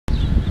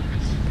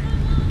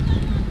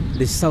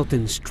The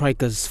Southern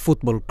Strikers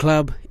Football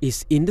Club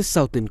is in the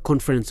Southern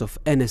Conference of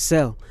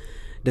NSL.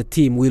 The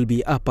team will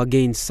be up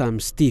against some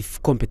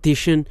stiff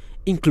competition,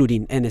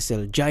 including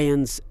NSL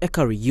giants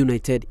Ekari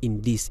United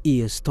in this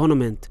year's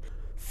tournament.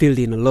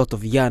 Fielding a lot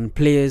of young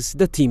players,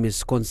 the team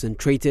is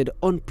concentrated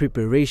on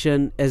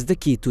preparation as the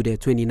key to their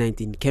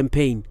 2019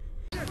 campaign.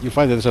 You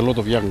find that there's a lot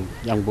of young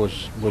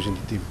boys in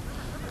the team.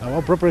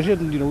 Our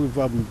preparation,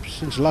 we've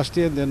since last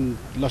year. Then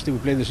last year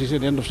we played the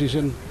season, end of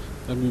season.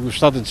 And we've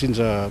started since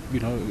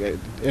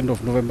end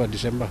of November,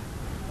 December.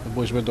 The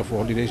boys went off for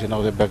holidays and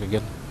now they're back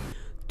again.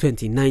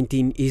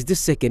 2019 is the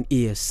second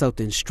year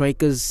Southern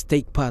Strikers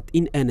take part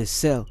in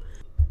NSL.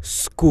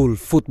 School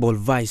football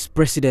Vice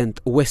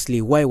President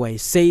Wesley YY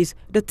says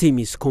the team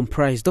is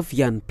comprised of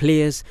young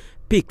players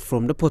picked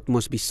from the Port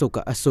Moresby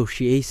Soccer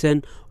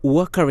Association who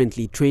are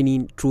currently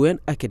training through an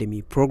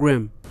academy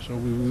program. So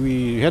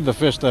we had the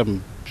first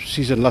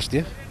season last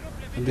year,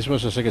 and this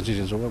was the second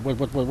season. So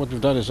what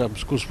we've done is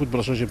Schools Football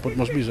Association Port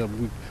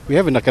Moresby, we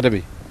have an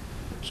academy.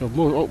 So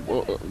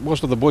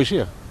most of the boys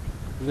here,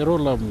 they're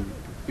all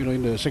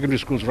in the secondary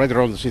schools right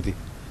around the city.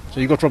 So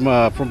you got from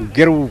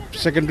Geru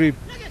Secondary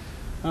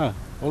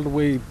all the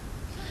way,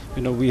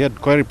 we had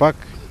Quarry Park,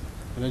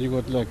 and then you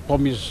got like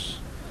Pommies,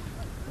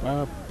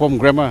 Pom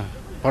Grammar,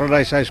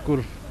 Paradise High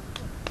School.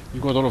 You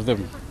got all of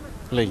them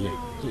playing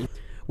here.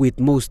 With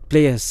most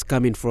players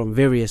coming from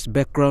various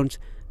backgrounds,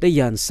 the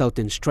young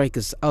Southern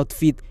Strikers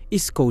outfit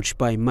is coached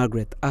by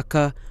Margaret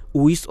Aka,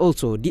 who is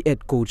also the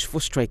head coach for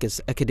Strikers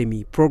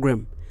Academy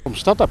program. From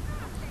startup,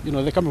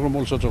 they're coming from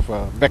all sorts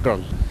of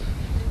backgrounds.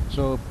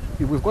 So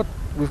we've got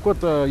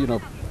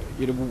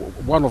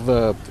one of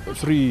the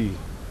three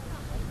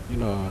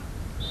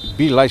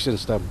B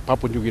licensed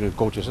Papua New Guinea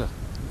coaches,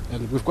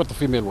 and we've got the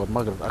female one,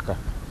 Margaret Aka.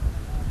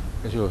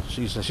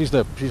 She's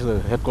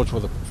the head coach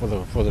for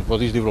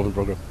this development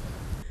program.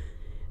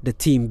 The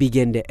team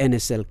began the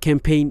NSL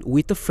campaign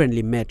with a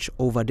friendly match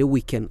over the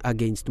weekend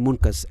against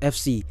Munkas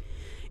FC.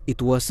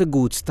 It was a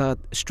good start,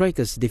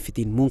 Strikers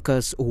defeating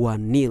Munkas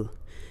 1-0.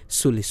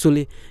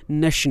 Suli,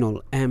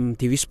 National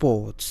EMTV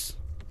Sports.